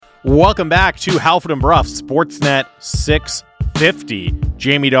Welcome back to Halford and Bruff, Sportsnet 650.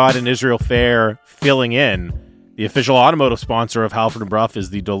 Jamie Dodd and Israel Fair filling in. The official automotive sponsor of Halford and Bruff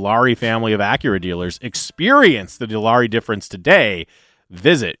is the Dilawri family of Acura dealers. Experience the Dilawri difference today.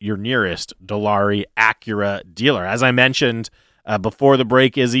 Visit your nearest Dilawri Acura dealer. As I mentioned before the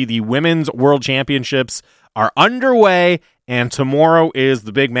break, Izzy, the Women's World Championships are underway, and tomorrow is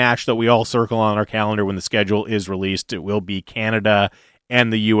the big match that we all circle on our calendar when the schedule is released. It will be Canada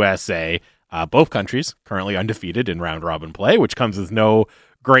and the USA. Both countries currently undefeated in round-robin play, which comes as no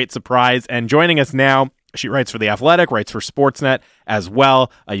great surprise. And joining us now, she writes for The Athletic, writes for Sportsnet as well.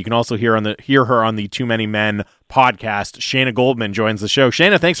 You can also hear her on the Too Many Men podcast. Shayna Goldman joins the show.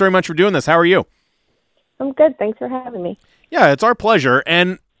 Shayna, thanks very much for doing this. How are you? I'm good. Thanks for having me. Yeah, it's our pleasure.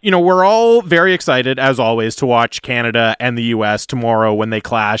 And, you know, we're all very excited, as always, to watch Canada and the U.S. tomorrow when they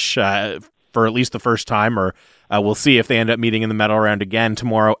clash for at least the first time, or we'll see if they end up meeting in the medal round again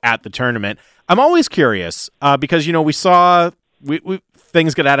tomorrow at the tournament. I'm always curious because, you know, we saw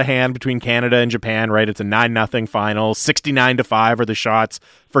things get out of hand between Canada and Japan, right? It's a 9-0 final, 69-5 are the shots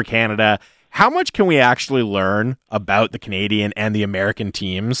for Canada. How much can we actually learn about the Canadian and the American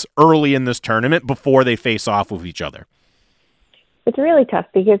teams early in this tournament before they face off with each other? It's really tough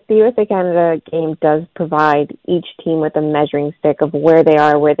because the USA-Canada game does provide each team with a measuring stick of where they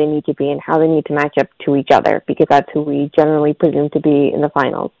are, where they need to be, and how they need to match up to each other, because that's who we generally presume to be in the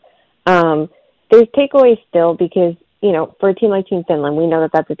finals. There's takeaways still because, you know, for a team like Team Finland, we know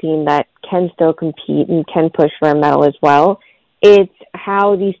that that's a team that can still compete and can push for a medal as well. It's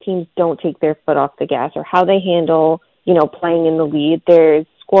how these teams don't take their foot off the gas or how they handle, you know, playing in the lead. There's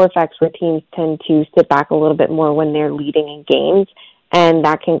score effects where teams tend to sit back a little bit more when they're leading in games, and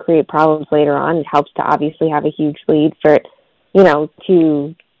that can create problems later on. It helps to obviously have a huge lead for it, you know,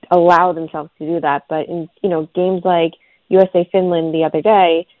 to allow themselves to do that. But in, you know, games like USA-Finland the other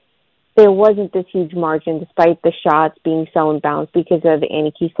day, there wasn't this huge margin despite the shots being so imbalanced because of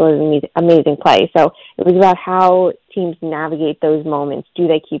Annie Kiesler's amazing play. So it was about how teams navigate those moments. Do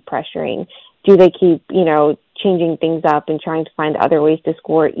they keep pressuring? Do they keep, you know, changing things up and trying to find other ways to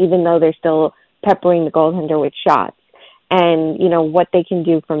score, even though they're still peppering the goaltender with shots? And, you know, what they can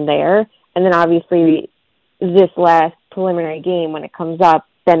do from there. And then obviously this last preliminary game, when it comes up,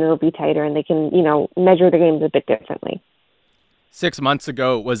 then it'll be tighter and they can, you know, measure the games a bit differently. 6 months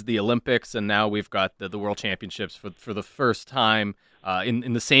ago it was the Olympics, and now we've got the World Championships for the first time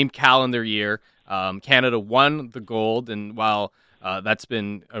in the same calendar year. Canada won the gold, and while that's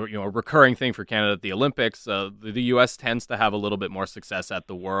been a recurring thing for Canada at the Olympics, the U.S. tends to have a little bit more success at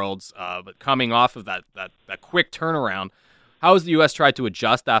the Worlds. But coming off of that quick turnaround, how has the U.S. tried to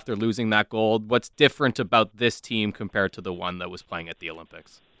adjust after losing that gold? What's different about this team compared to the one that was playing at the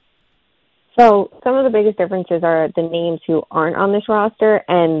Olympics? So some of the biggest differences are the names who aren't on this roster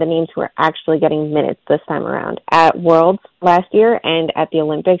and the names who are actually getting minutes this time around. At Worlds last year and at the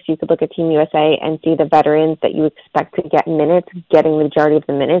Olympics, you could look at Team USA and see the veterans that you expect to get minutes, getting the majority of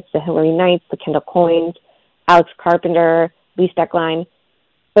the minutes, the Hillary Knights, the Kendall Coynes, Alex Carpenter, Lee Steckline.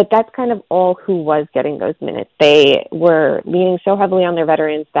 But that's kind of all who was getting those minutes. They were leaning so heavily on their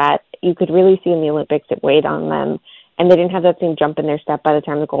veterans that you could really see in the Olympics it weighed on them. And they didn't have that same jump in their step by the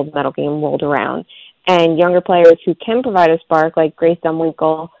time the gold medal game rolled around. And younger players who can provide a spark, like Grace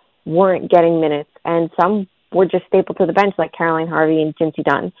Dunwinkle, weren't getting minutes. And some were just stapled to the bench, like Caroline Harvey and Jinsey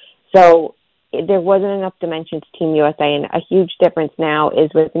Dunn. So there wasn't enough dimension to Team USA. And a huge difference now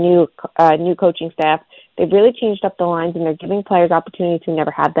is with the new coaching staff. They've really changed up the lines, and they're giving players opportunities who never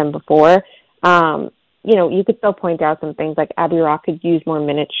had them before. You know, you could still point out some things like Abby Rock could use more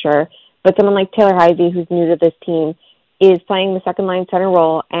minutes, sure. But someone like Taylor Heisey, who's new to this team, is playing the second-line center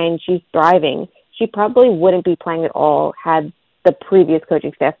role, and she's thriving. She probably wouldn't be playing at all had the previous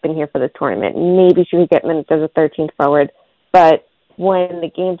coaching staff been here for this tournament. Maybe she would get minutes as a 13th forward, but when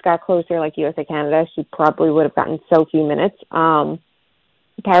the games got closer, like USA-Canada, she probably would have gotten so few minutes. The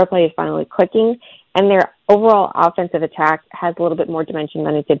power play is finally clicking, and their overall offensive attack has a little bit more dimension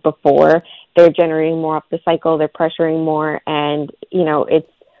than it did before. They're generating more off the cycle, they're pressuring more, and, you know, it's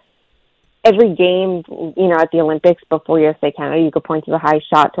every game, you know, at the Olympics before USA Canada, you could point to the high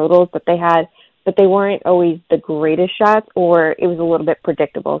shot totals that they had, but they weren't always the greatest shots, or it was a little bit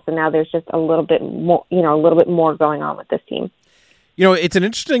predictable. So now there's just a little bit more, you know, a little bit more going on with this team. You know, it's an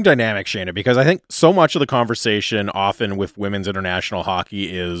interesting dynamic, Shayna, because I think so much of the conversation often with women's international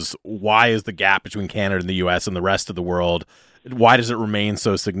hockey is why is the gap between Canada and the U.S. and the rest of the world, why does it remain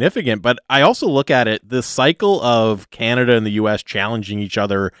so significant? But I also look at it, the cycle of Canada and the U.S. challenging each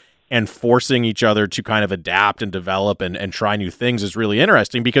other and forcing each other to kind of adapt and develop and try new things is really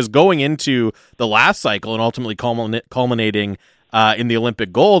interesting, because going into the last cycle and ultimately culminating in the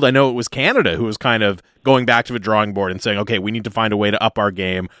Olympic gold, I know it was Canada who was kind of going back to the drawing board and saying, okay, we need to find a way to up our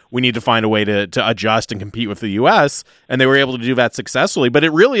game. We need to find a way to adjust and compete with the U.S. And they were able to do that successfully. But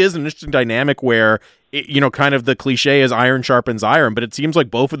it really is an interesting dynamic where, kind of the cliche is iron sharpens iron, but it seems like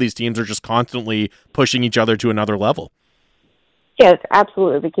both of these teams are just constantly pushing each other to another level. Yeah, it's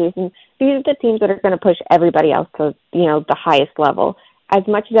absolutely the case. And these are the teams that are going to push everybody else to, the highest level. As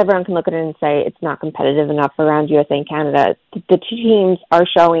much as everyone can look at it and say it's not competitive enough around USA and Canada, the two teams are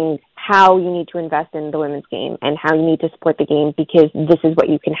showing how you need to invest in the women's game and how you need to support the game, because this is what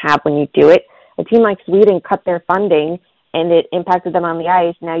you can have when you do it. A team like Sweden cut their funding and it impacted them on the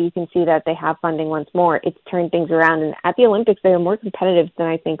ice. Now you can see that they have funding once more. It's turned things around. And at the Olympics, they are more competitive than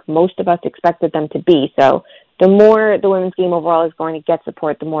I think most of us expected them to be. So the more the women's game overall is going to get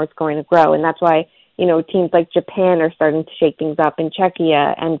support, the more it's going to grow. And that's why, teams like Japan are starting to shake things up, in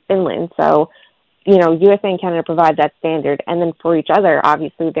Czechia and Finland. So, USA and Canada provide that standard. And then for each other,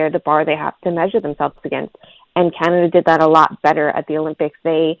 obviously, they're the bar they have to measure themselves against. And Canada did that a lot better at the Olympics.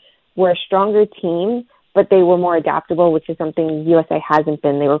 They were a stronger team, but they were more adaptable, which is something USA hasn't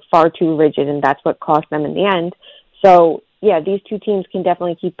been. They were far too rigid, and that's what cost them in the end. So, yeah, these two teams can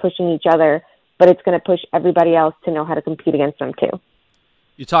definitely keep pushing each other, but it's going to push everybody else to know how to compete against them too.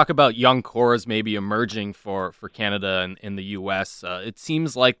 You talk about young cores maybe emerging for Canada and in the U.S. It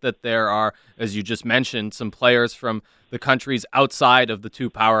seems like that there are, as you just mentioned, some players from the countries outside of the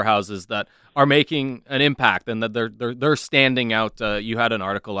two powerhouses that are making an impact and that they're standing out. You had an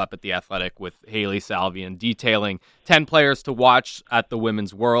article up at The Athletic with Haley Salvian detailing 10 players to watch at the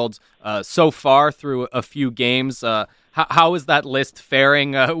Women's Worlds. So far through a few games, how is that list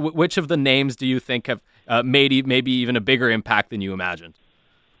faring? Which of the names do you think have made maybe even a bigger impact than you imagined?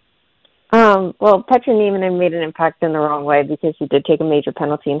 Well, Petra Niemann made an impact in the wrong way because she did take a major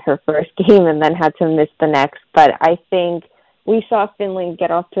penalty in her first game and then had to miss the next. But I think we saw Finland get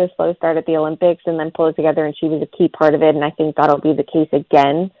off to a slow start at the Olympics and then pull it together, and she was a key part of it. And I think that'll be the case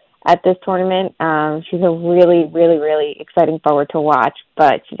again at this tournament. She's a really, really, really exciting forward to watch,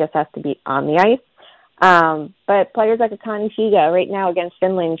 but she just has to be on the ice. But players like Akani Shiga right now against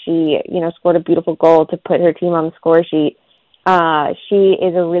Finland, she, scored a beautiful goal to put her team on the score sheet. She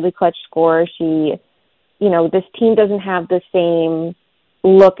is a really clutch scorer. She, this team doesn't have the same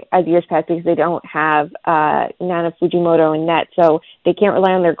look as years past because they don't have Nana Fujimoto in net, so they can't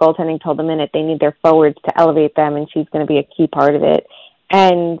rely on their goaltending till the minute. They need their forwards to elevate them, and she's going to be a key part of it.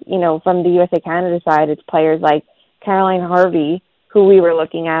 And, from the USA-Canada side, it's players like Caroline Harvey, who we were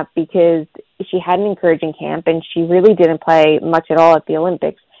looking at because she had an encouraging camp, and she really didn't play much at all at the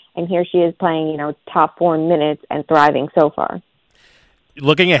Olympics. And here she is playing, top 4 minutes and thriving so far.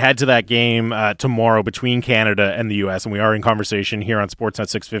 Looking ahead to that game tomorrow between Canada and the U.S., and we are in conversation here on Sportsnet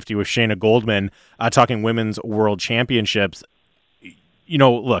 650 with Shayna Goldman talking Women's World Championships.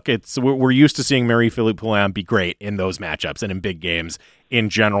 Look, we're used to seeing Marie-Philippe Poulin be great in those matchups and in big games in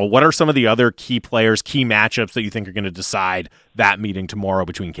general. What are some of the other key players, key matchups that you think are going to decide that meeting tomorrow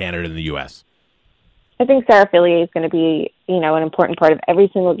between Canada and the U.S.? I think Sarah Fillier is going to be, an important part of every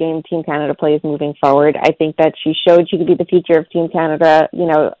single game Team Canada plays moving forward. I think that she showed she could be the future of Team Canada,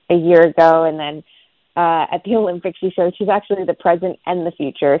 a year ago. And then at the Olympics, she showed she's actually the present and the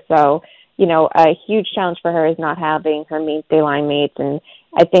future. So, a huge challenge for her is not having her mainstay line mates. And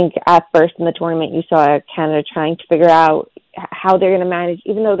I think at first in the tournament, you saw Canada trying to figure out how they're going to manage,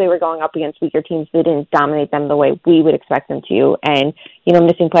 even though they were going up against weaker teams, they didn't dominate them the way we would expect them to. And,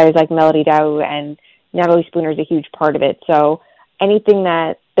 missing players like Melody Dow and Natalie Spooner is a huge part of it. So anything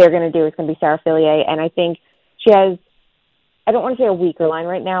that they're going to do is going to be Sarah Fillier. And I think she has, I don't want to say a weaker line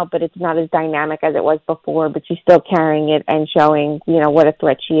right now, but it's not as dynamic as it was before, but she's still carrying it and showing, what a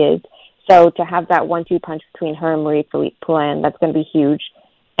threat she is. So to have that 1-2 punch between her and Marie-Philippe Poulin, that's going to be huge.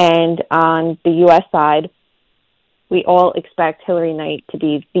 And on the U.S. side, we all expect Hilary Knight to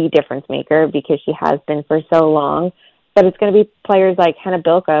be the difference maker because she has been for so long. But it's going to be players like Hannah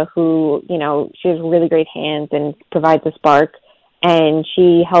Bilka, who, she has really great hands and provides a spark. And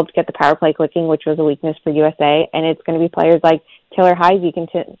she helped get the power play clicking, which was a weakness for USA. And it's going to be players like Taylor Heisey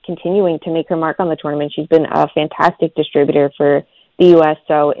continuing to make her mark on the tournament. She's been a fantastic distributor for the U.S.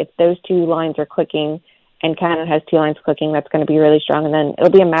 So if those two lines are clicking and Canada has 2 lines clicking, that's going to be really strong. And then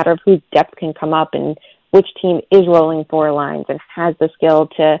it'll be a matter of whose depth can come up and which team is rolling 4 lines and has the skill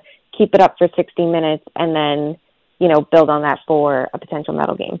to keep it up for 60 minutes and then, build on that for a potential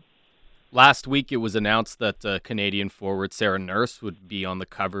medal game. Last week, it was announced that Canadian forward Sarah Nurse would be on the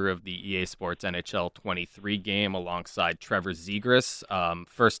cover of the EA Sports NHL 23 game alongside Trevor Zegras.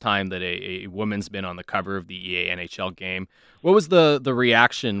 First time that a woman's been on the cover of the EA NHL game. What was the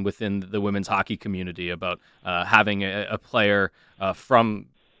reaction within the women's hockey community about having a player from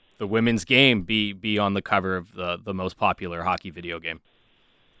the women's game be on the cover of the most popular hockey video game?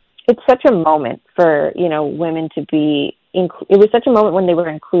 It's such a moment for, women to be it was such a moment when they were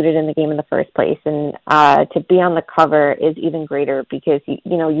included in the game in the first place, and to be on the cover is even greater because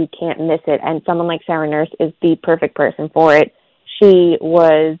you can't miss it. And someone like Sarah Nurse is the perfect person for it. She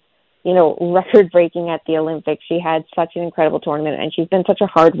was, record breaking at the Olympics. She had such an incredible tournament, and she's been such a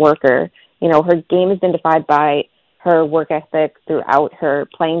hard worker. Her game has been defined by her work ethic throughout her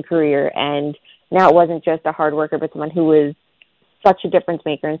playing career, and now it wasn't just a hard worker, but someone who was such a difference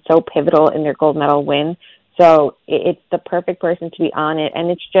maker and so pivotal in their gold medal win. So it's the perfect person to be on it. And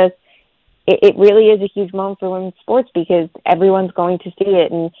it's just, it really is a huge moment for women's sports because everyone's going to see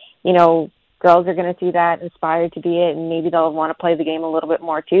it. And, girls are going to see that, inspired to be it. And maybe they'll want to play the game a little bit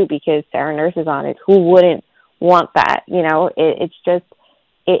more too because Sarah Nurse is on it. Who wouldn't want that?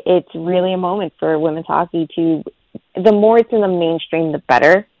 It's really a moment for women's hockey the more it's in the mainstream, the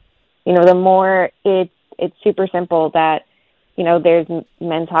better. The more it's super simple that, there's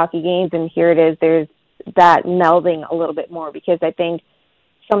men's hockey games and here it is, there's that melding a little bit more because I think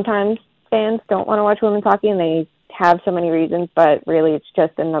sometimes fans don't want to watch women's hockey and they have so many reasons, but really it's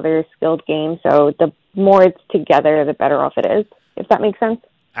just another skilled game. So the more it's together, the better off it is, if that makes sense.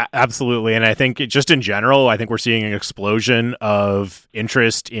 Absolutely. And I think just in general, I think we're seeing an explosion of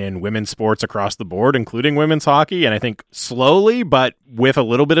interest in women's sports across the board, including women's hockey. And I think slowly, but with a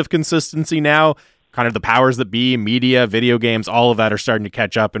little bit of consistency now, kind of the powers that be, media, video games, all of that are starting to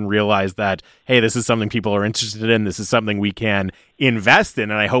catch up and realize that, hey, this is something people are interested in. This is something we can invest in.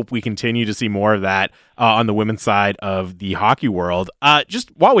 And I hope we continue to see more of that on the women's side of the hockey world. Just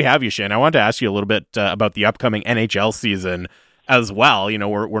while we have you, Shane, I wanted to ask you a little bit about the upcoming NHL season as well.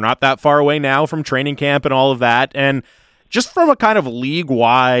 We're not that far away now from training camp and all of that. And just from a kind of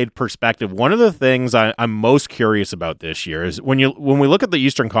league-wide perspective, one of the things I'm most curious about this year is when we look at the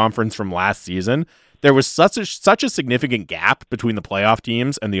Eastern Conference from last season, there was such a significant gap between the playoff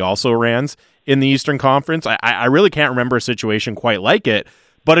teams and the also-rans in the Eastern Conference. I really can't remember a situation quite like it.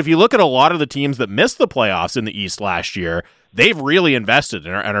 But if you look at a lot of the teams that missed the playoffs in the East last year, they've really invested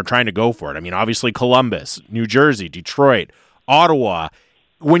and are trying to go for it. I mean, obviously Columbus, New Jersey, Detroit, Ottawa.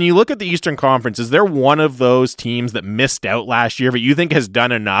 When you look at the Eastern Conference, is there one of those teams that missed out last year but you think has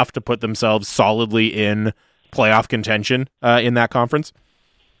done enough to put themselves solidly in playoff contention in that conference?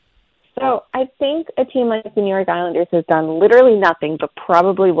 So I think a team like the New York Islanders has done literally nothing, but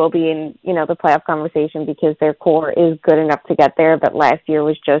probably will be in, the playoff conversation because their core is good enough to get there. But last year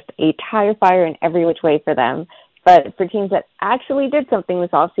was just a tire fire in every which way for them. But for teams that actually did something this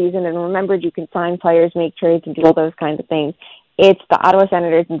offseason and remembered you can sign players, make trades, and do all those kinds of things, it's the Ottawa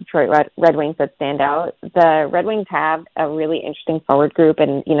Senators and Detroit Red Wings that stand out. The Red Wings have a really interesting forward group,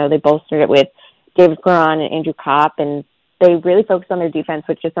 and, they bolstered it with David Perron and Andrew Kopp, and they really focused on their defense,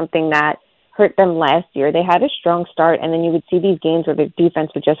 which is something that hurt them last year. They had a strong start, and then you would see these games where their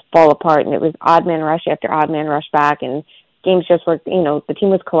defense would just fall apart, and it was odd man rush after odd man rush back, and games just were, the team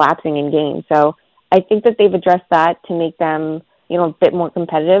was collapsing in games. So I think that they've addressed that to make them, a bit more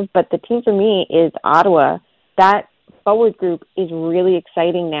competitive. But the team for me is Ottawa. That forward group is really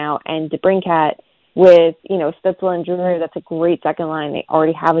exciting now, and DeBrincat with, Stützle and Drewer, that's a great second line. They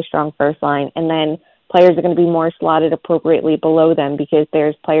already have a strong first line, and then players are going to be more slotted appropriately below them because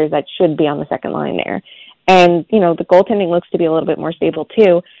there's players that should be on the second line there. And, the goaltending looks to be a little bit more stable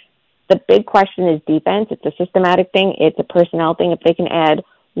too. The big question is defense. It's a systematic thing. It's a personnel thing. If they can add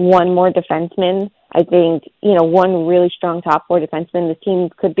one more defenseman, I think, one really strong top four defenseman, the team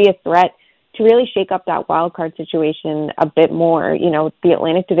could be a threat to really shake up that wild card situation a bit more. The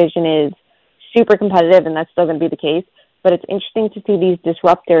Atlantic Division is super competitive, and that's still going to be the case. But it's interesting to see these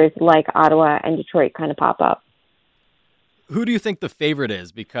disruptors like Ottawa and Detroit kind of pop up. Who do you think the favorite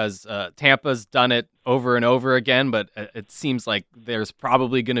is? Because Tampa's done it over and over again, but it seems like there's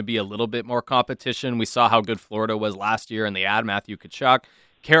probably going to be a little bit more competition. We saw how good Florida was last year, and they add Matthew Tkachuk.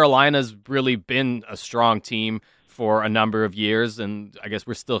 Carolina's really been a strong team for a number of years, and I guess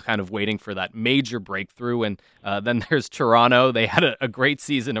we're still kind of waiting for that major breakthrough. And then there's Toronto. They had a great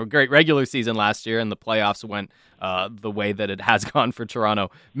season, a great regular season last year, and the playoffs went the way that it has gone for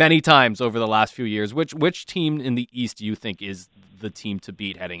Toronto many times over the last few years. Which team in the East do you think is the team to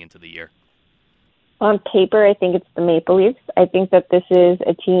beat heading into the year? On paper, I think it's the Maple Leafs. I think that this is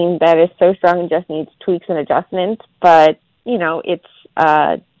a team that is so strong and just needs tweaks and adjustments, but, it's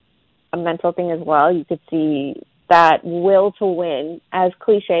a mental thing as well. You could see that will to win, as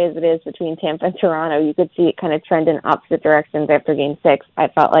cliche as it is between Tampa and Toronto, you could see it kind of trend in opposite directions after Game 6. I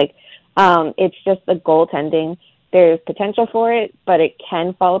felt like it's just the goaltending. There's potential for it, but it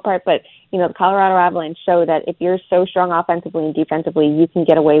can fall apart. But, the Colorado Avalanche show that if you're so strong offensively and defensively, you can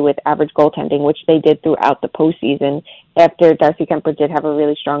get away with average goaltending, which they did throughout the postseason after Darcy Kemper did have a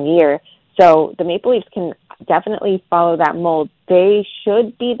really strong year. So the Maple Leafs can definitely follow that mold. They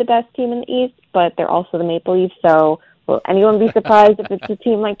should be the best team in the East, but they're also the Maple Leafs. So will anyone be surprised if it's a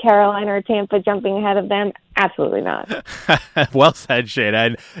team like Carolina or Tampa jumping ahead of them? Absolutely not. Well said,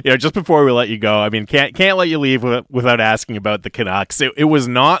 Shayna. And just before we let you go, I mean, can't let you leave without asking about the Canucks. It was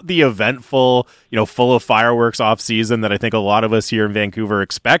not the eventful, full of fireworks off season that I think a lot of us here in Vancouver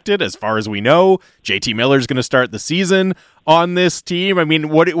expected. As far as we know, JT Miller's going to start the season on this team. I mean,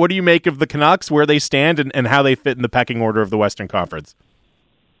 what do you make of the Canucks, where they stand, and how they fit in the pecking order of the Western Conference?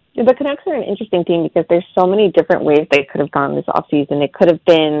 The Canucks are an interesting team because there's so many different ways they could have gone this offseason. It could have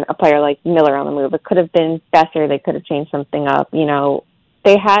been a player like Miller on the move. It could have been Besser. They could have changed something up.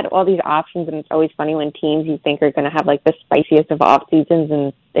 They had all these options, and it's always funny when teams you think are going to have like the spiciest of off seasons,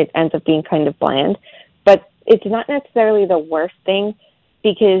 and it ends up being kind of bland. But it's not necessarily the worst thing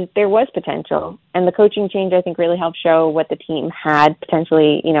because there was potential, and the coaching change I think really helped show what the team had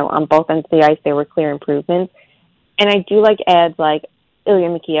potentially. On both ends of the ice, there were clear improvements, and I do like ads like Ilya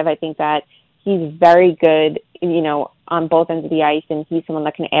Mikheyev. I think that he's very good, on both ends of the ice, and he's someone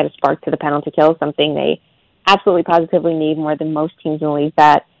that can add a spark to the penalty kill, something they absolutely positively need more than most teams in the league.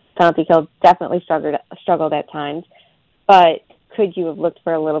 That penalty kill definitely struggled at times. But could you have looked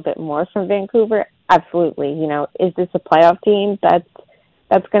for a little bit more from Vancouver? Absolutely. Is this a playoff team?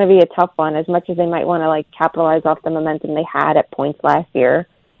 That's going to be a tough one. As much as they might want to capitalize off the momentum they had at points last year,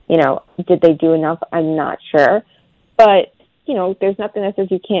 did they do enough? I'm not sure. But there's nothing that says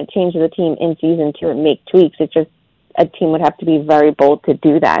you can't change the team in season to make tweaks. It's just a team would have to be very bold to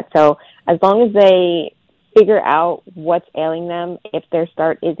do that. So as long as they figure out what's ailing them, if their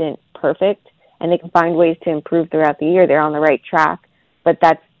start isn't perfect and they can find ways to improve throughout the year, they're on the right track. But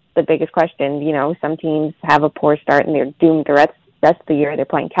that's the biggest question. Some teams have a poor start and they're doomed the rest of the year. They're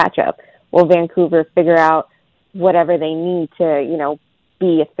playing catch up. Will Vancouver figure out whatever they need to,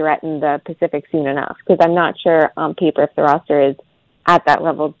 be a threat in the Pacific soon enough? Because I'm not sure on paper if the roster is at that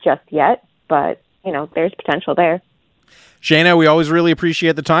level just yet, but there's potential there. Shayna, we always really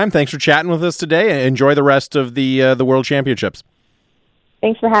appreciate the time. Thanks for chatting with us today. Enjoy the rest of the World Championships.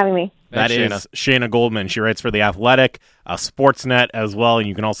 Thanks for having me. That is Shayna Goldman. She writes for The Athletic, Sportsnet as well, and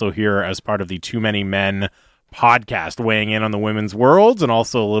you can also hear her as part of the Too Many Men podcast, weighing in on the women's worlds and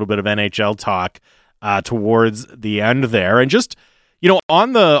also a little bit of NHL talk towards the end there. And just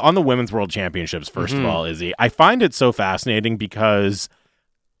on the Women's World Championships, first of all, Izzy, I find it so fascinating because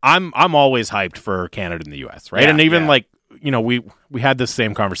I'm always hyped for Canada and the US, right? Yeah, and even we had this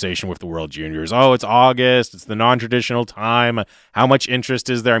same conversation with the World Juniors. Oh, it's August, it's the non-traditional time. How much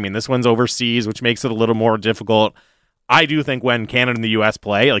interest is there? I mean, this one's overseas, which makes it a little more difficult. I do think when Canada and the US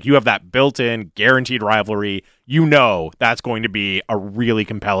play, you have that built-in guaranteed rivalry, that's going to be a really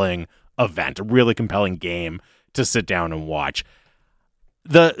compelling event, a really compelling game to sit down and watch.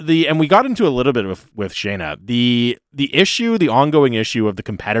 And we got into a little bit with Shayna, the ongoing issue of the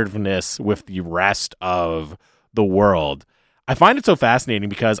competitiveness with the rest of the world. I find it so fascinating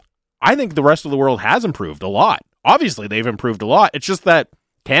because I think the rest of the world has improved a lot. Obviously, they've improved a lot. It's just that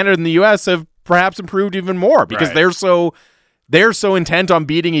Canada and the US have perhaps improved even more because they're so intent on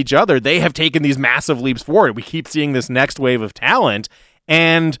beating each other. They have taken these massive leaps forward. We keep seeing this next wave of talent,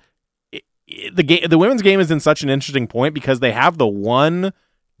 and the women's game is in such an interesting point because they have the one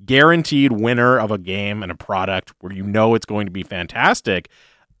guaranteed winner of a game and a product where it's going to be fantastic.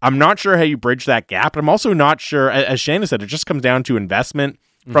 I'm not sure how you bridge that gap, but I'm also not sure, as Shayna said, it just comes down to investment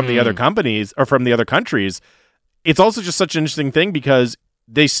from the other companies or from the other countries. It's also just such an interesting thing because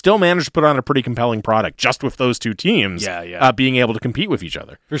they still managed to put on a pretty compelling product just with those two teams being able to compete with each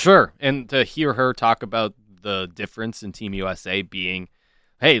other. For sure. And to hear her talk about the difference in Team USA being,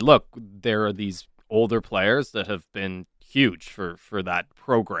 hey, look, there are these older players that have been huge for that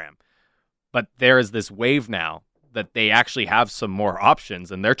program. But there is this wave now that they actually have some more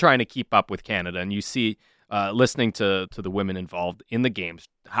options, and they're trying to keep up with Canada. And you see, listening to the women involved in the games,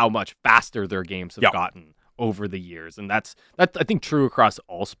 how much faster their games have gotten over the years. And that's I think true across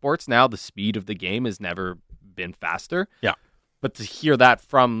all sports now. The speed of the game has never been faster. Yeah. But to hear that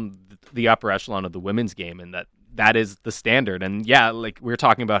from the upper echelon of the women's game, and that is the standard. And like we were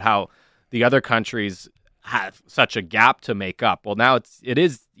talking about how the other countries have such a gap to make up. Well, now it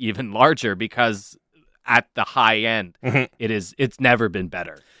is even larger because at the high end, it's never been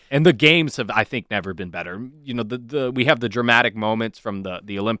better. And the games have, I think, never been better. You know, we have the dramatic moments from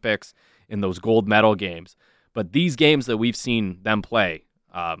the Olympics in those gold medal games, but these games that we've seen them play,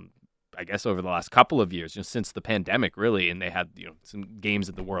 I guess over the last couple of years, since the pandemic, really, and they had some games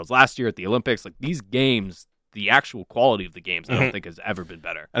at the Worlds last year, at the Olympics, like these games, the actual quality of the games, I don't think has ever been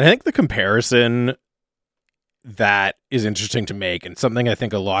better. And I think the comparison that is interesting to make, and something I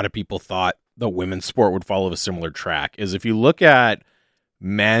think a lot of people thought the women's sport would follow a similar track, is if you look at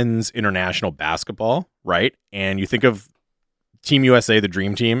men's international basketball, right, and you think of Team USA, the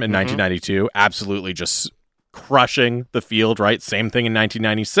Dream Team in 1992, absolutely just crushing the field, right? Same thing in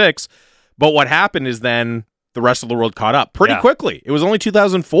 1996. But what happened is then the rest of the world caught up pretty quickly. It was only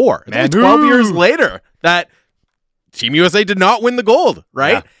 2004. It's only 12 years later that Team USA did not win the gold,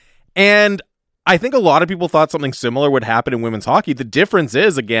 right? Yeah. And I think a lot of people thought something similar would happen in women's hockey. The difference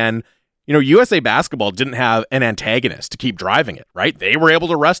is, again, USA basketball didn't have an antagonist to keep driving it, right? They were able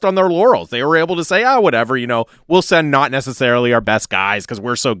to rest on their laurels. They were able to say, whatever, we'll send not necessarily our best guys because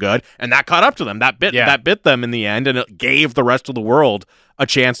we're so good. And that caught up to them. That bit them in the end, and it gave the rest of the world a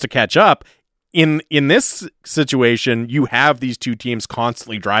chance to catch up. In this situation, you have these two teams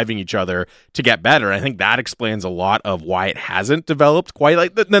constantly driving each other to get better. I think that explains a lot of why it hasn't developed quite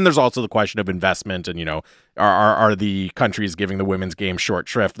like that. Then there's also the question of investment and, are the countries giving the women's game short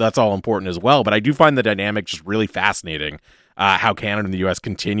shrift? That's all important as well. But I do find the dynamic just really fascinating, how Canada and the U.S.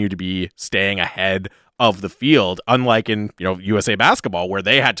 continue to be staying ahead of the field, unlike in USA basketball, where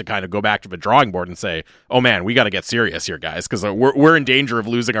they had to kind of go back to the drawing board and say, oh man, we got to get serious here, guys, because we're in danger of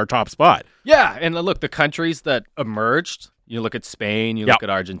losing our top spot. Yeah, and look, the countries that emerged, you look at Spain, you look at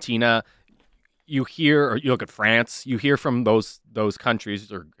Argentina, you look at France, you hear from those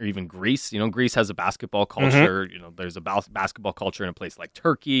countries, or even Greece. Greece has a basketball culture. There's a basketball culture in a place like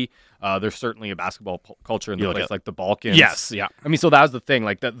Turkey. There's certainly a basketball culture in a place like the Balkans. Yes, yeah. I mean, so that was the thing.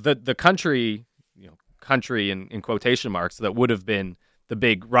 Like the country in quotation marks that would have been the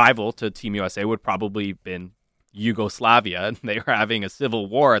big rival to Team USA would probably been Yugoslavia, and they were having a civil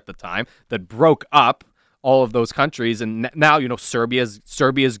war at the time that broke up all of those countries. And now Serbia's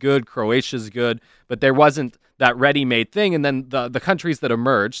good, Croatia's good, but there wasn't that ready-made thing. And then the countries that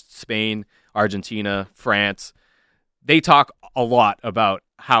emerged, Spain, Argentina, France, they talk a lot about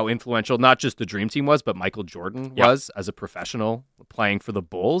how influential not just the Dream Team was, but Michael Jordan was as a professional playing for the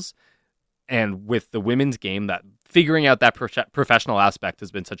Bulls. And with the women's game, that figuring out that professional aspect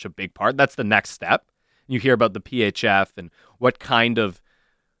has been such a big part. That's the next step. You hear about the PHF and what kind of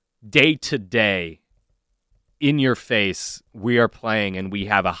day-to-day, in-your-face we are playing, and we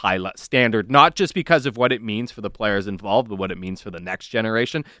have a high standard, not just because of what it means for the players involved, but what it means for the next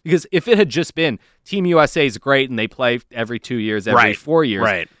generation. Because if it had just been Team USA is great and they play every 2 years, every 4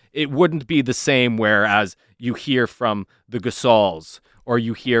 years, it wouldn't be the same, whereas you hear from the Gasols, or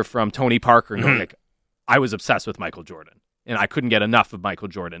you hear from Tony Parker, and you're like, I was obsessed with Michael Jordan, and I couldn't get enough of Michael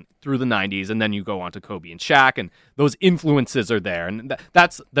Jordan through the 90s, and then you go on to Kobe and Shaq, and those influences are there, and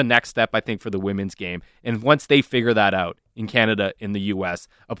that's the next step, I think, for the women's game. And once they figure that out in Canada, in the U.S.,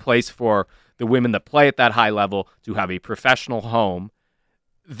 a place for the women that play at that high level to have a professional home,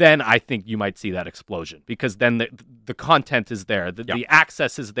 then I think you might see that explosion, because then the content is there, the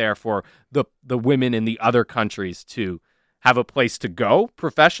access is there for the women in the other countries to have a place to go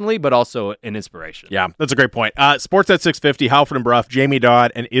professionally, but also an inspiration. Yeah, that's a great point. Sportsnet 650, Halford and Brough, Jamie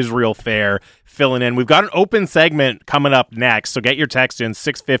Dodd, and Israel Fair filling in. We've got an open segment coming up next, so get your text in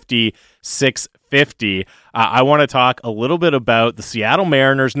 650-650. I want to talk a little bit about the Seattle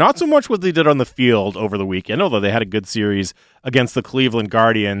Mariners, not so much what they did on the field over the weekend, although they had a good series against the Cleveland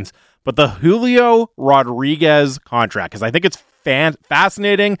Guardians, but the Julio Rodriguez contract, because I think it's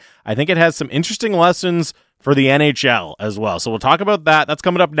fascinating. I think it has some interesting lessons for the NHL as well. So we'll talk about that. That's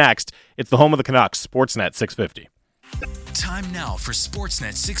coming up next. It's the home of the Canucks, Sportsnet 650. Time now for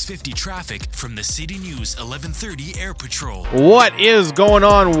Sportsnet 650 traffic from the City News 1130 Air Patrol. What is going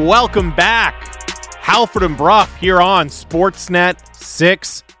on? Welcome back. Halford and Brough here on Sportsnet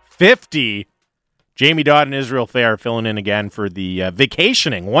 650. Jamie Dodd and Israel Fair filling in again for the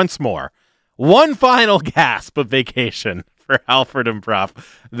vacationing once more. One final gasp of vacation for Halford and Brough.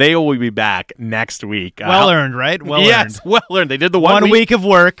 They will be back next week. Well earned, right? Well earned. Well earned. They did the one week of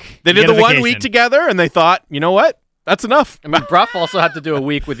work. They did the 1 week together, and they thought, you know what? That's enough. I mean, Brough also had to do a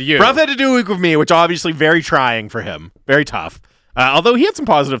week with you. Brough had to do a week with me, which obviously very trying for him. Very tough. Although he had some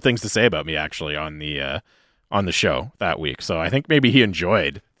positive things to say about me, actually, on the on the show that week. So I think maybe he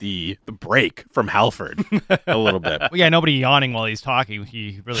enjoyed the break from Halford a little bit. Well, yeah, nobody yawning while he's talking.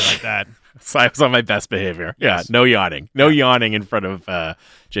 He really liked that. So I was on my best behavior. Yes. Yeah, no yawning. No yawning in front of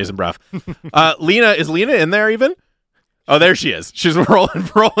Jason Bruff. Is Lena in there even? Oh, there she is. She's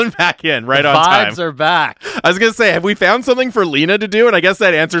rolling back in right on time. Vibes are back. I was going to say, have we found something for Lena to do? And I guess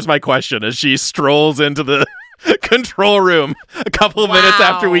that answers my question as she strolls into the control room a couple of minutes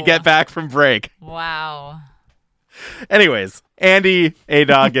after we get back from break. Wow. Anyways, Andy,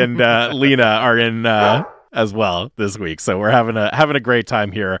 A-Dog, and Lena are in as well this week. So we're having a great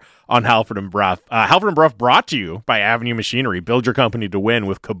time here on Halford and Bruff. Halford and Bruff brought to you by Avenue Machinery. Build your company to win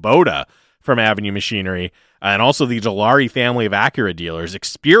with Kubota from Avenue Machinery. And also the Dilawri family of Acura dealers.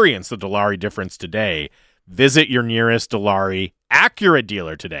 Experience the Dilawri difference today. Visit your nearest Dilawri Acura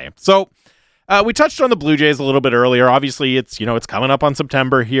dealer today. So we touched on the Blue Jays a little bit earlier. Obviously, it's coming up on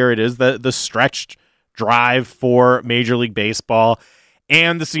September here. It is the stretched drive for Major League Baseball.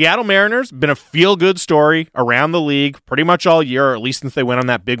 And the Seattle Mariners, been a feel-good story around the league pretty much all year, or at least since they went on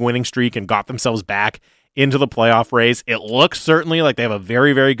that big winning streak and got themselves back into the playoff race. It looks certainly like they have a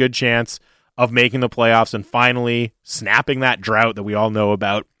very, very good chance of making the playoffs and finally snapping that drought that we all know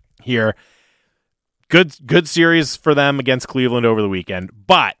about here. Good series for them against Cleveland over the weekend.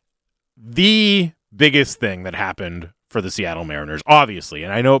 But the biggest thing that happened for the Seattle Mariners, obviously,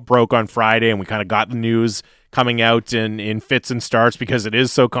 and I know it broke on Friday and we kind of got the news coming out in fits and starts because it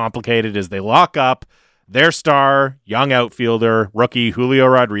is so complicated, as they lock up their star, young outfielder, rookie Julio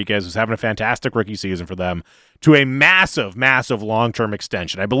Rodriguez, who's having a fantastic rookie season for them, to a massive, massive long-term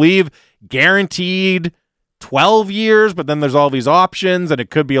extension. I believe guaranteed 12 years, but then there's all these options, and it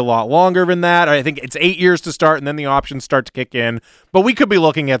could be a lot longer than that. I think it's 8 years to start, and then the options start to kick in. But we could be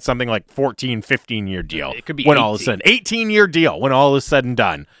looking at something like 14, 15-year deal. It could be when 18. all is said. 18-year deal when all is said and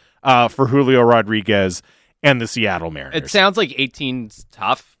done for Julio Rodriguez and the Seattle Mariners. It sounds like 18's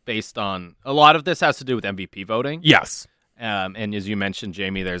tough based on a lot of this has to do with MVP voting. Yes. And as you mentioned,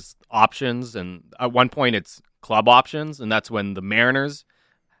 Jamie, there's options. And at one point it's club options. And that's when the Mariners,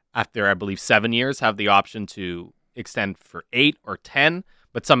 after I believe 7 years, have the option to extend for 8 or 10.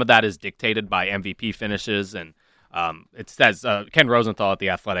 But some of that is dictated by MVP finishes. And it says Ken Rosenthal at The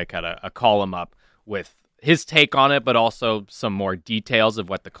Athletic had a column up with his take on it, but also some more details of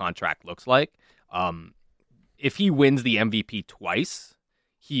what the contract looks like. If he wins the MVP twice,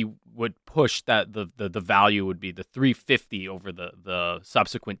 he would push that the value would be the $350 over the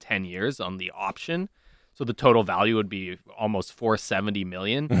subsequent 10 years on the option. So the total value would be almost $470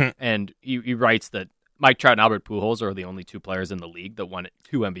 million. Mm-hmm. And he writes that Mike Trout and Albert Pujols are the only two players in the league that wwon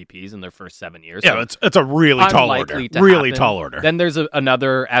 2 MVPs in their first 7 years. Yeah, so it's a really tall order. unlikely to Really happen. tall order. Then there's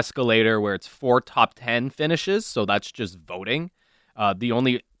another escalator where it's 4 top 10 finishes. So that's just voting. The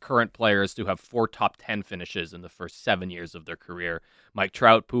only current players to have 4 top 10 finishes in the first 7 years of their career. Mike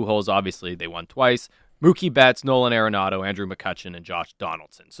Trout, Pujols, obviously they won twice. Mookie Betts, Nolan Arenado, Andrew McCutchen, and Josh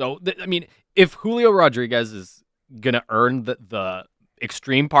Donaldson. So, if Julio Rodriguez is going to earn the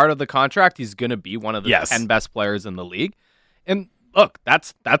extreme part of the contract, he's going to be one of the 10 best players in the league. And look,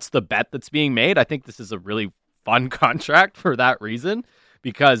 that's the bet that's being made. I think this is a really fun contract for that reason,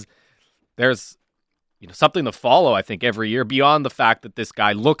 because there's something to follow, I think, every year beyond the fact that this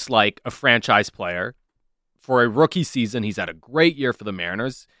guy looks like a franchise player. For a rookie season, he's had a great year for the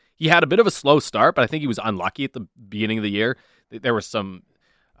Mariners. He had a bit of a slow start, but I think he was unlucky at the beginning of the year. There was some,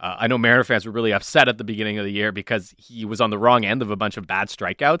 I know Mariner fans were really upset at the beginning of the year because he was on the wrong end of a bunch of bad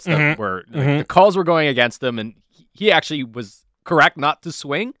strikeouts that were, the calls were going against him, and he actually was correct not to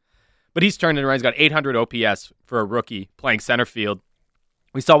swing, but he's turned it around. He's got 800 OPS for a rookie playing center field.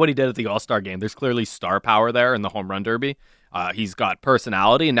 We saw what he did at the All-Star game. There's clearly star power there in the home run derby. He's got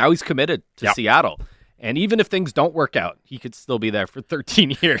personality, and now he's committed to Seattle. And even if things don't work out, he could still be there for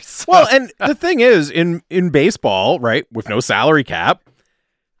 13 years. So. Well, and the thing is, in baseball, right, with no salary cap,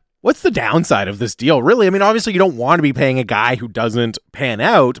 what's the downside of this deal? Really, I mean, obviously you don't want to be paying a guy who doesn't pan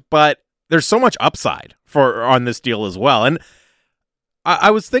out, but there's so much upside on this deal as well. And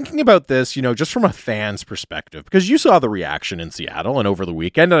I was thinking about this, just from a fan's perspective, because you saw the reaction in Seattle and over the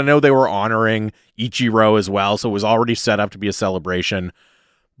weekend. And I know they were honoring Ichiro as well, so it was already set up to be a celebration.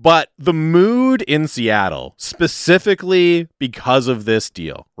 But the mood in Seattle, specifically because of this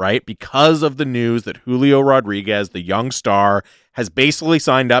deal, right? Because of the news that Julio Rodriguez, the young star, has basically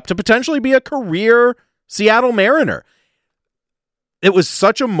signed up to potentially be a career Seattle Mariner. It was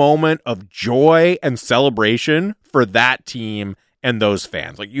such a moment of joy and celebration for that team and those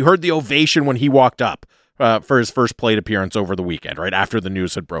fans. Like, you heard the ovation when he walked up for his first plate appearance over the weekend, right after the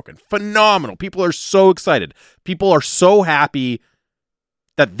news had broken. Phenomenal. People are so excited. People are so happy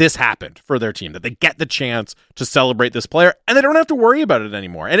that this happened for their team, that they get the chance to celebrate this player and they don't have to worry about it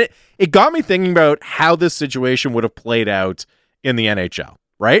anymore. And it got me thinking about how this situation would have played out in the NHL,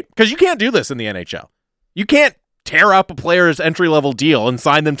 right? Because you can't do this in the NHL. You can't tear up a player's entry-level deal and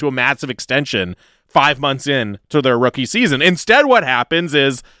sign them to a massive extension 5 months in to their rookie season. Instead, what happens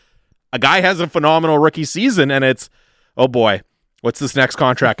is a guy has a phenomenal rookie season and it's, oh boy, what's this next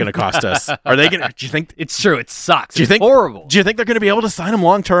contract going to cost us? Are they going to, do you think It's true. It sucks. Do you It's think horrible. Do you think they're going to be able to sign him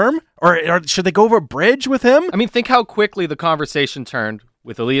long term, or should they go over a bridge with him? I mean, think how quickly the conversation turned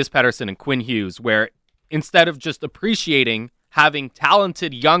with Elias Pettersson and Quinn Hughes, where instead of just appreciating having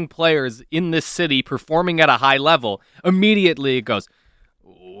talented young players in this city performing at a high level, immediately it goes,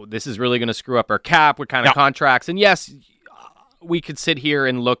 oh, this is really going to screw up our cap. What kind of contracts? And yes, we could sit here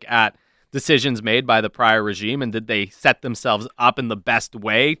and look at decisions made by the prior regime, and did they set themselves up in the best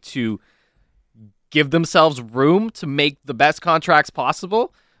way to give themselves room to make the best contracts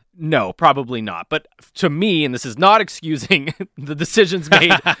possible? No, probably not. But to me, and this is not excusing the decisions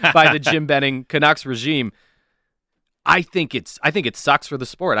made by the Jim Benning Canucks regime, I think it sucks for the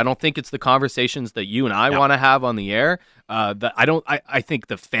sport. I don't think it's the conversations that you and I want to have on the air. I think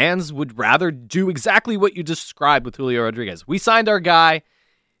the fans would rather do exactly what you described with Julio Rodriguez. We signed our guy.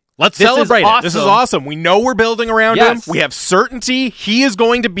 Let's This is celebrate it. awesome. This is awesome. We know we're building around Yes. him. We have certainty. He is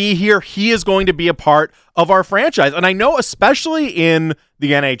going to be here. He is going to be a part of our franchise. And I know, especially in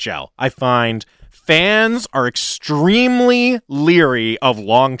the NHL, I find fans are extremely leery of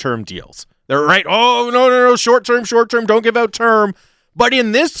long-term deals. They're right. Oh, no, short-term, don't give out term. But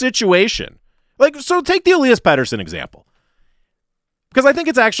in this situation, so take the Elias Pettersson example. Because I think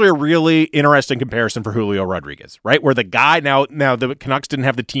it's actually a really interesting comparison for Julio Rodriguez, right? Where the guy, now the Canucks didn't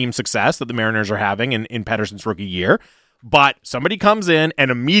have the team success that the Mariners are having in Pettersson's rookie year, but somebody comes in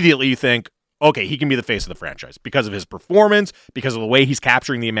and immediately you think, okay, he can be the face of the franchise because of his performance, because of the way he's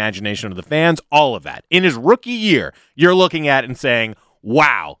capturing the imagination of the fans, all of that. In his rookie year, you're looking at it and saying,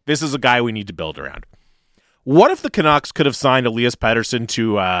 wow, this is a guy we need to build around. What if the Canucks could have signed Elias Pettersson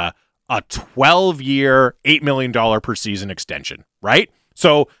to a 12-year, $8 million per season extension, right?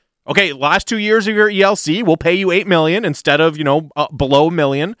 So, okay, last 2 years of your ELC, we'll pay you $8 million instead of, below $1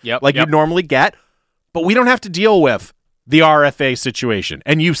 million you'd normally get. But we don't have to deal with the RFA situation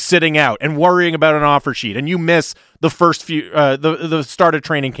and you sitting out and worrying about an offer sheet and you miss the first few, the start of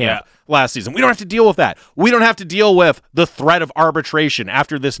training camp last season. We don't have to deal with that. We don't have to deal with the threat of arbitration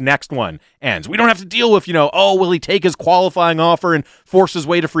after this next one ends. We don't have to deal with, will he take his qualifying offer and force his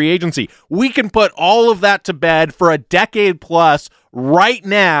way to free agency? We can put all of that to bed for a decade plus right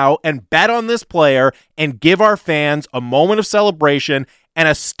now and bet on this player and give our fans a moment of celebration and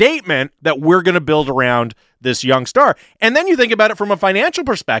a statement that we're going to build around this young star. And then you think about it from a financial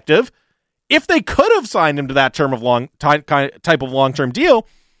perspective. If they could have signed him to that type of long-term deal,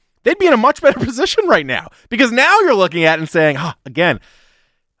 they'd be in a much better position right now. Because now you're looking at it and saying, again,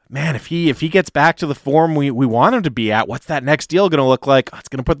 man, if he gets back to the form we want him to be at, what's that next deal going to look like? It's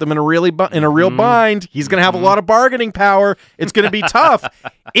going to put them in a real bind. He's going to have a lot of bargaining power. It's going to be tough.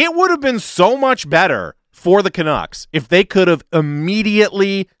 It would have been so much better for the Canucks if they could have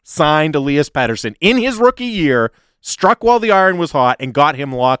immediately signed Elias Pettersson in his rookie year, struck while the iron was hot, and got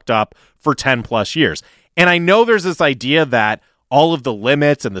him locked up for 10 plus years. And I know there's this idea that all of the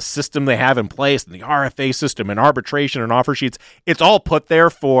limits and the system they have in place and the RFA system and arbitration and offer sheets, it's all put there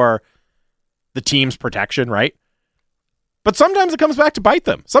for the team's protection, right? But sometimes it comes back to bite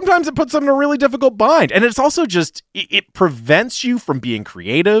them. Sometimes it puts them in a really difficult bind. And it's also just, it prevents you from being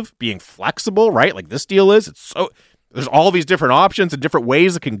creative, being flexible, right? Like this deal is. There's all these different options and different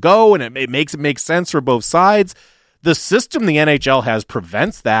ways it can go, and it makes it make sense for both sides. The system the NHL has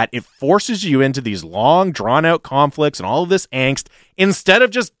prevents that. It forces you into these long, drawn-out conflicts and all of this angst instead of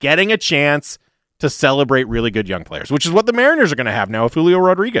just getting a chance to celebrate really good young players, which is what the Mariners are going to have now with Julio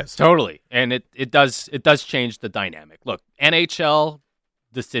Rodriguez. Totally. And it does change the dynamic. Look, NHL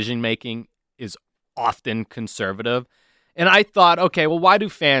decision-making is often conservative. And I thought, okay, well, why do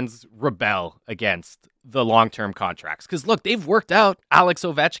fans rebel against the long-term contracts? Because, look, they've worked out. Alex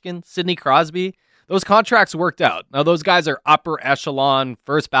Ovechkin, Sidney Crosby, those contracts worked out. Now, those guys are upper echelon,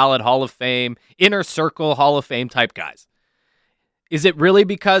 first ballot Hall of Fame, inner circle Hall of Fame type guys. Is it really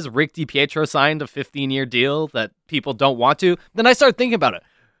because Rick DiPietro signed a 15-year deal that people don't want to? Then I started thinking about it.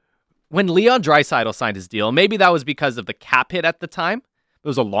 When Leon Draisaitl signed his deal, maybe that was because of the cap hit at the time. It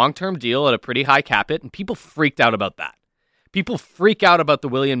was a long-term deal at a pretty high cap hit, and people freaked out about that. People freak out about the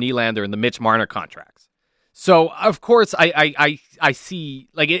William Nylander and the Mitch Marner contracts. So, of course, I see,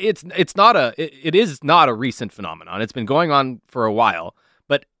 like, it is not a recent phenomenon. It's been going on for a while.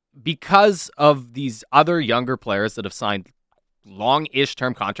 But because of these other younger players that have signed long-ish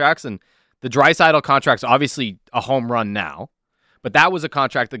term contracts, and the Draisaitl contract's obviously a home run now, but that was a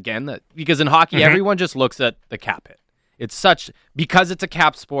contract again that, because in hockey everyone just looks at the cap hit. Because it's a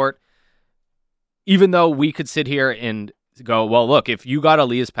cap sport, even though we could sit here and go, well, look, if you got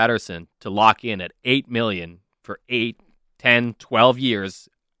Elias Pettersson to lock in at $8 million for 8, 10, 12 years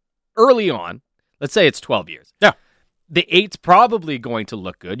early on, let's say it's 12 years. Yeah. The 8's probably going to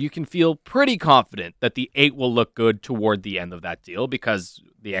look good. You can feel pretty confident that the 8 will look good toward the end of that deal because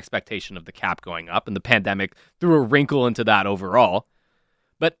the expectation of the cap going up and the pandemic threw a wrinkle into that overall.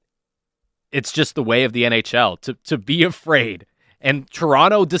 But it's just the way of the NHL to be afraid. And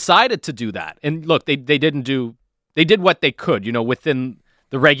Toronto decided to do that. And look, they did what they could, within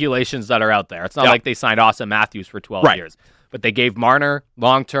the regulations that are out there. It's not like they signed Austin Matthews for 12 years. But they gave Marner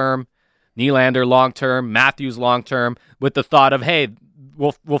long-term, Nylander long-term, Matthews long-term, with the thought of, hey,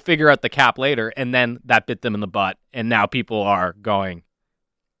 we'll figure out the cap later, and then that bit them in the butt, and now people are going,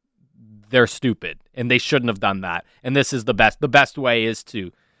 they're stupid, and they shouldn't have done that, and this is the best. The best way is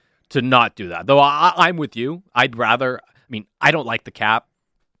to not do that. Though I'm with you. I don't like the cap.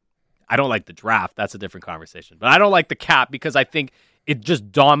 I don't like the draft. That's a different conversation. But I don't like the cap because I think it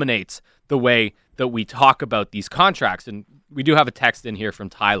just dominates the way that we talk about these contracts, and we do have a text in here from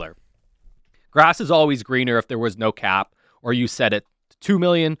Tyler. Grass is always greener if there was no cap, or you set it $2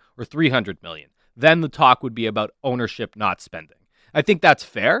 million or $300 million. Then the talk would be about ownership, not spending. I think that's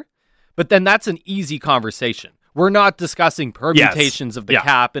fair, but then that's an easy conversation. We're not discussing permutations of the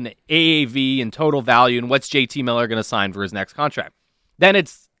cap and AAV and total value and what's JT Miller going to sign for his next contract. Then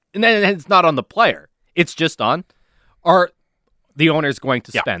it's not on the player. It's just on, are the owners going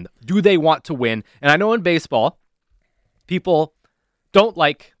to spend? Do they want to win? And I know in baseball, people don't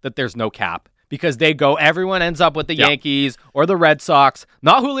like that there's no cap, because they go, everyone ends up with the Yankees or the Red Sox,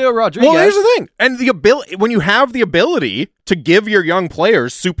 not Julio Rodriguez. Well, here's the thing. And the ability, when you have the ability to give your young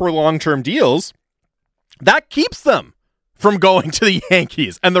players super long-term deals, that keeps them from going to the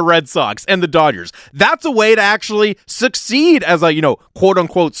Yankees and the Red Sox and the Dodgers. That's a way to actually succeed as a,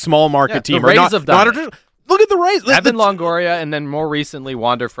 quote-unquote small market team. The Rays have done it. Look at the Rays. Evan Longoria, and then more recently,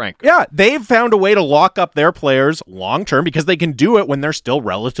 Wander Franco. Yeah, they've found a way to lock up their players long-term because they can do it when they're still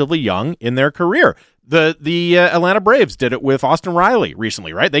relatively young in their career. The Atlanta Braves did it with Austin Riley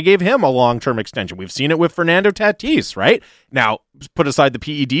recently, right? They gave him a long-term extension. We've seen it with Fernando Tatis, right? Now, put aside the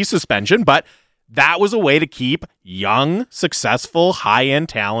PED suspension, but that was a way to keep young, successful, high-end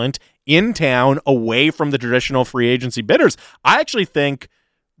talent in town away from the traditional free agency bidders. I actually think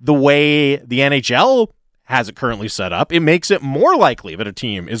the way the NHL has it currently set up, it makes it more likely that a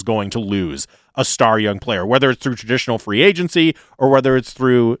team is going to lose a star young player, whether it's through traditional free agency or whether it's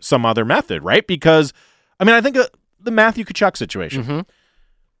through some other method, right? Because, I think the Matthew Tkachuk situation. Mm-hmm.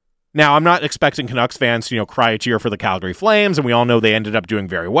 Now, I'm not expecting Canucks fans to, cry a tear for the Calgary Flames, and we all know they ended up doing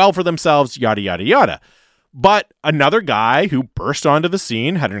very well for themselves, yada, yada, yada. But another guy who burst onto the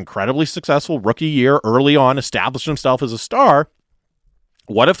scene, had an incredibly successful rookie year early on, established himself as a star.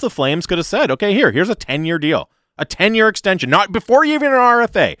 What if the Flames could have said, okay, here's a 10-year deal, a 10-year extension, not before you even an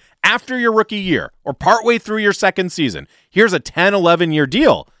RFA, after your rookie year or partway through your second season. Here's a 10, 11-year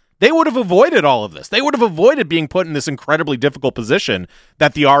deal. They would have avoided all of this. They would have avoided being put in this incredibly difficult position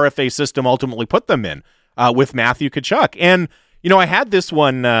that the RFA system ultimately put them in with Matthew Tkachuk. And, I had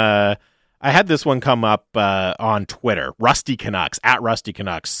this one come up on Twitter. Rusty Canucks, at Rusty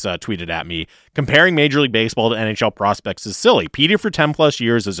Canucks, tweeted at me, comparing Major League Baseball to NHL prospects is silly. PD for 10 plus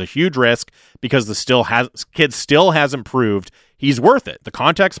years is a huge risk because the kid still hasn't proved he's worth it. The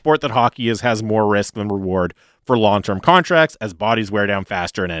contact sport that hockey is has more risk than reward for long-term contracts as bodies wear down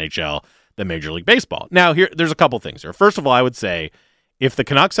faster in NHL than Major League Baseball. Now, there's a couple things here. First of all, I would say, if the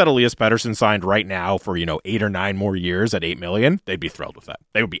Canucks had Elias Pettersson signed right now for, 8 or 9 more years at $8 million, they'd be thrilled with that.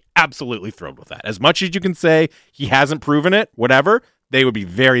 They would be absolutely thrilled with that. As much as you can say he hasn't proven it, whatever, they would be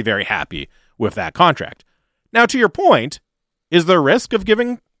very, very happy with that contract. Now, to your point, is there a risk of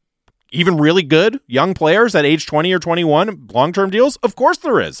giving even really good young players at age 20 or 21 long-term deals? Of course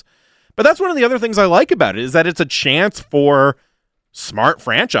there is. But that's one of the other things I like about it, is that it's a chance for smart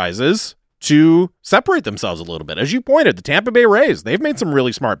franchises to separate themselves a little bit. As you pointed, the Tampa Bay Rays, they've made some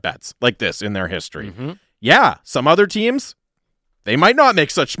really smart bets like this in their history. Mm-hmm. Yeah, some other teams, they might not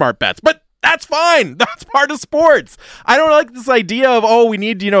make such smart bets, but that's fine. That's part of sports. I don't like this idea of, we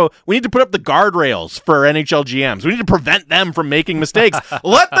need to put up the guardrails for NHL GMs. We need to prevent them from making mistakes.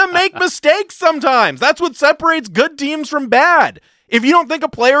 Let them make mistakes sometimes. That's what separates good teams from bad. If you don't think a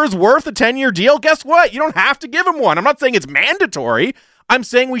player is worth a 10-year deal, guess what? You don't have to give him one. I'm not saying it's mandatory. I'm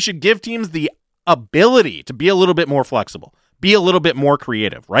saying we should give teams the ability to be a little bit more flexible, be a little bit more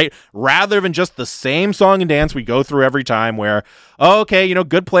creative, right? Rather than just the same song and dance we go through every time where, okay,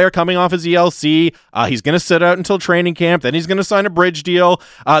 good player coming off his ELC, he's going to sit out until training camp, then he's going to sign a bridge deal,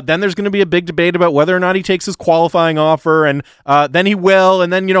 then there's going to be a big debate about whether or not he takes his qualifying offer, and then he will,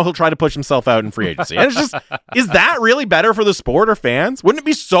 and then, he'll try to push himself out in free agency. And it's just, is that really better for the sport or fans? Wouldn't it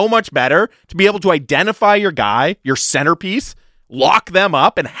be so much better to be able to identify your guy, your centerpiece, lock them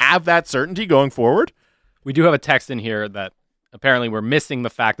up, and have that certainty going forward? We do have a text in here that apparently we're missing the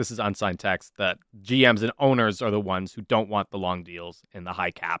fact, this is unsigned text, that GMs and owners are the ones who don't want the long deals and the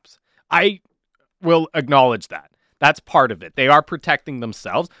high caps. I will acknowledge that. That's part of it. They are protecting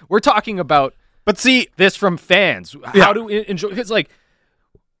themselves. We're talking about, but see, this from fans. How to enjoy? It's like,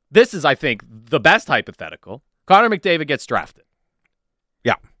 this is, I think, the best hypothetical. Connor McDavid gets drafted.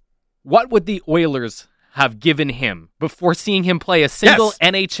 Yeah. What would the Oilers have given him before seeing him play a single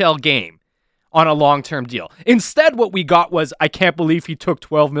NHL game on a long-term deal? Instead, what we got was, I can't believe he took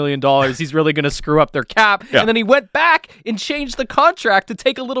 $12 million. He's really going to screw up their cap. Yeah. And then he went back and changed the contract to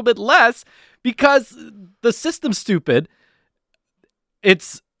take a little bit less because the system's stupid.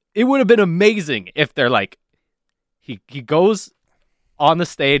 It would have been amazing if they're like, he goes on the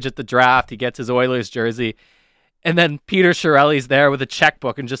stage at the draft, he gets his Oilers jersey, and then Peter Chiarelli's there with a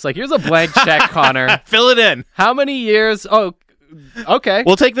checkbook and just like, here's a blank check, Connor. Fill it in. How many years? Oh, okay.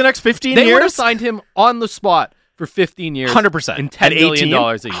 We'll take the next 15 years. They would have signed him on the spot for 15 years. 100%. And $10 million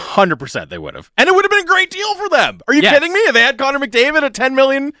a year. 100% they would have. And it would have been a great deal for them. Are you kidding me? If they had Connor McDavid at $10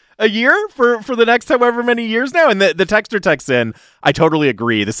 million a year for the next however many years now. And the texter texts in, I totally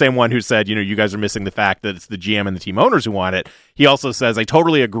agree. The same one who said, you guys are missing the fact that it's the GM and the team owners who want it. He also says, I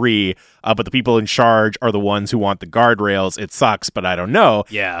totally agree, but the people in charge are the ones who want the guardrails. It sucks, but I don't know.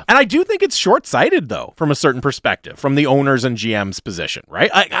 Yeah. And I do think it's short-sighted, though, from a certain perspective, from the owners and GM's position,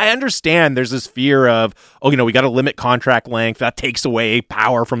 right? I understand there's this fear of, we got to limit contract length. That takes away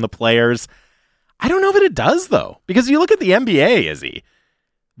power from the players. I don't know that it does, though, because you look at the NBA, Izzy.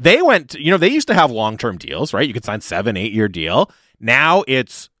 They went, they used to have long-term deals, right? You could sign 7-8 year deal. Now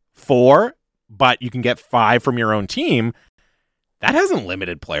it's 4, but you can get 5 from your own team. That hasn't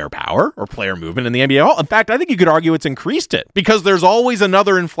limited player power or player movement in the NBA at all. In fact, I think you could argue it's increased it because there's always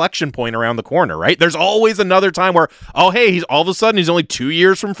another inflection point around the corner, right? There's always another time where, he's all of a sudden he's only 2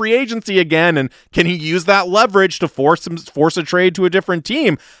 years from free agency again, and can he use that leverage to force a trade to a different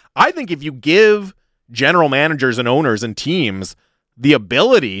team? I think if you give general managers and owners and teams the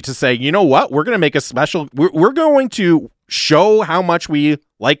ability to say, you know what, we're going to make a special, we're going to show how much we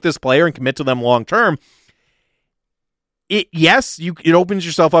like this player and commit to them long term. It opens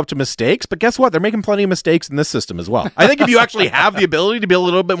yourself up to mistakes, but guess what? They're making plenty of mistakes in this system as well. I think if you actually have the ability to be a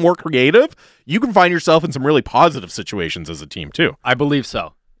little bit more creative, you can find yourself in some really positive situations as a team too. I believe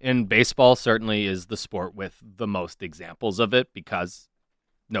so. And baseball certainly is the sport with the most examples of it because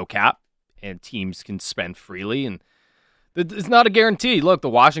no cap and teams can spend freely, and it's not a guarantee. Look, the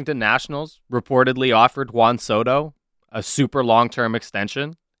Washington Nationals reportedly offered Juan Soto a super long-term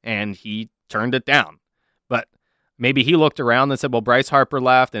extension, and he turned it down. But maybe he looked around and said, well, Bryce Harper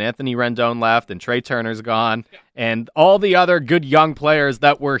left, and Anthony Rendon left, and Trey Turner's gone, and all the other good young players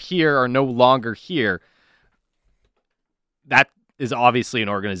that were here are no longer here. That is obviously an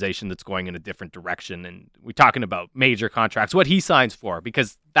organization that's going in a different direction, and we're talking about major contracts, what he signs for,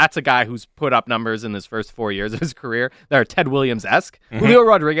 because that's a guy who's put up numbers in his first 4 years of his career that are Ted Williams-esque. Mm-hmm. Julio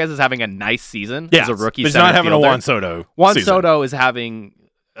Rodriguez is having a nice season as a rookie. He's not having a Juan Soto season. Soto is having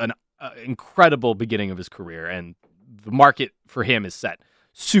an incredible beginning of his career, and the market for him is set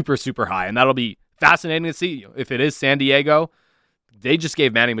super, super high, and that'll be fascinating to see. If it is San Diego, they just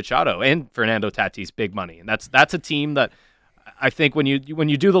gave Manny Machado and Fernando Tatis big money, and that's a team that I think when you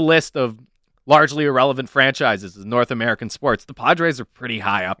do the list of largely irrelevant franchises in North American sports, the Padres are pretty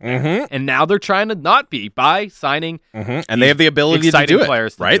high up there. Mm-hmm. And now they're trying to not be by signing and they have the ability to do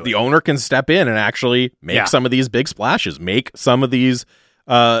it, right? The owner can step in and actually make some of these big splashes, make some of these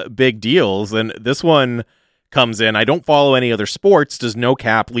big deals. And this one comes in, I don't follow any other sports. Does no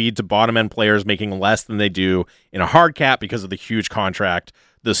cap lead to bottom end players making less than they do in a hard cap because of the huge contract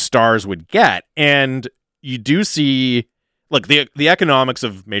the Stars would get? And you do see, look, the economics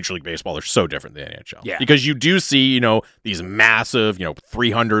of Major League Baseball are so different than the NHL. Yeah. Because you do see, these massive, $300,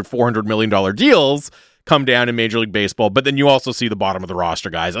 $400 million deals come down in Major League Baseball, but then you also see the bottom of the roster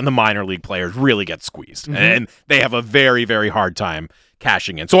guys and the minor league players really get squeezed. Mm-hmm. And they have a very, very hard time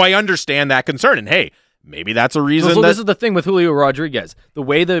cashing in. So I understand that concern. And hey, maybe that's a reason. So this is the thing with Julio Rodriguez. The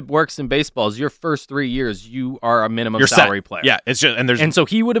way that it works in baseball is your first 3 years, you are a minimum salary player. Yeah, it's just and so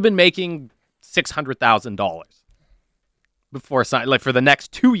he would have been making $600,000 before signing, like for the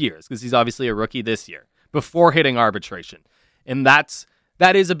next 2 years, because he's obviously a rookie this year, before hitting arbitration. And that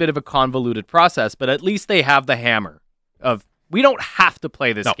is a bit of a convoluted process, but at least they have the hammer of, we don't have to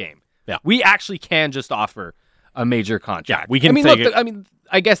play this game. Yeah. We actually can just offer a major contract. Yeah, we can. I mean, look,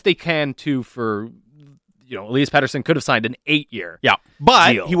 I guess they can too for, Elias Pettersson could have signed an 8-year. Yeah,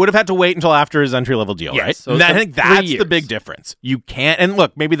 but deal. He would have had to wait until after his entry-level deal, Yes, right? so I think that's 3 the years. big difference. You can't, and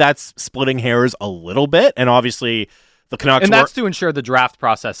look, maybe that's splitting hairs a little bit, and obviously the Canucks And that's to ensure the draft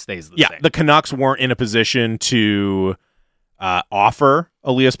process stays the same. the Canucks weren't in a position to offer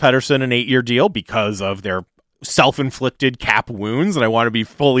Elias Pettersson an 8-year deal because of their self-inflicted cap wounds, and I want to be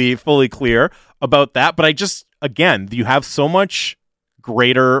fully clear about that. But again, you have so much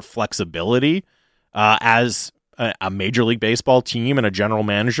greater flexibility as a Major League Baseball team and a general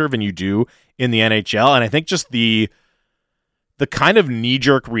manager than you do in the NHL. And I think just the kind of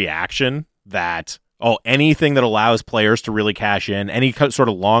knee-jerk reaction that, anything that allows players to really cash in, any sort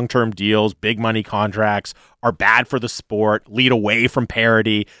of long-term deals, big money contracts are bad for the sport, lead away from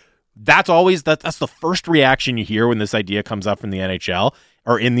parity. That's the first reaction you hear when this idea comes up from the NHL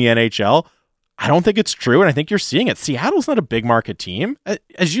or in the NHL. I don't think it's true, and I think you're seeing it. Seattle's not a big market team.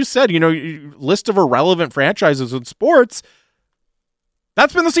 As you said, list of irrelevant franchises in sports,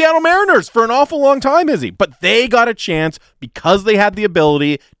 that's been the Seattle Mariners for an awful long time, Izzy. But they got a chance because they had the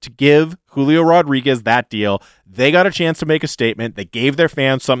ability to give Julio Rodriguez that deal. They got a chance to make a statement. They gave their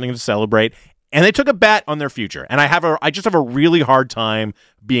fans something to celebrate, and they took a bet on their future. And I just have a really hard time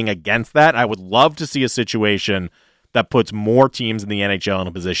being against that. I would love to see a situation that puts more teams in the NHL in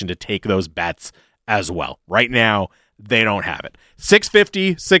a position to take those bets as well. Right now, they don't have it.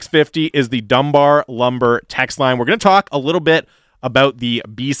 650 is the Dunbar Lumber text line. We're going to talk a little bit about the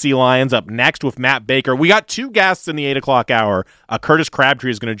BC Lions up next with Matt Baker. We got two guests in the 8 o'clock hour. Curtis Crabtree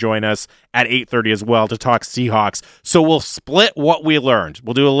is going to join us at 8:30 as well to talk Seahawks. So we'll split what we learned.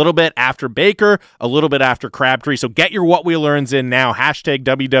 We'll do a little bit after Baker, a little bit after Crabtree. So get your what we learns in now. Hashtag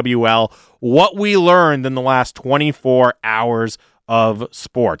WWL. What we learned in the last 24 hours of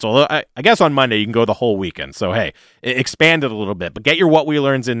sports. Although I guess on Monday you can go the whole weekend. So hey, expand it a little bit. But get your what we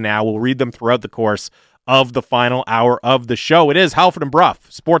learns in now. We'll read them throughout the course of the final hour of the show. It is Halford and Bruff,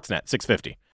 Sportsnet 650.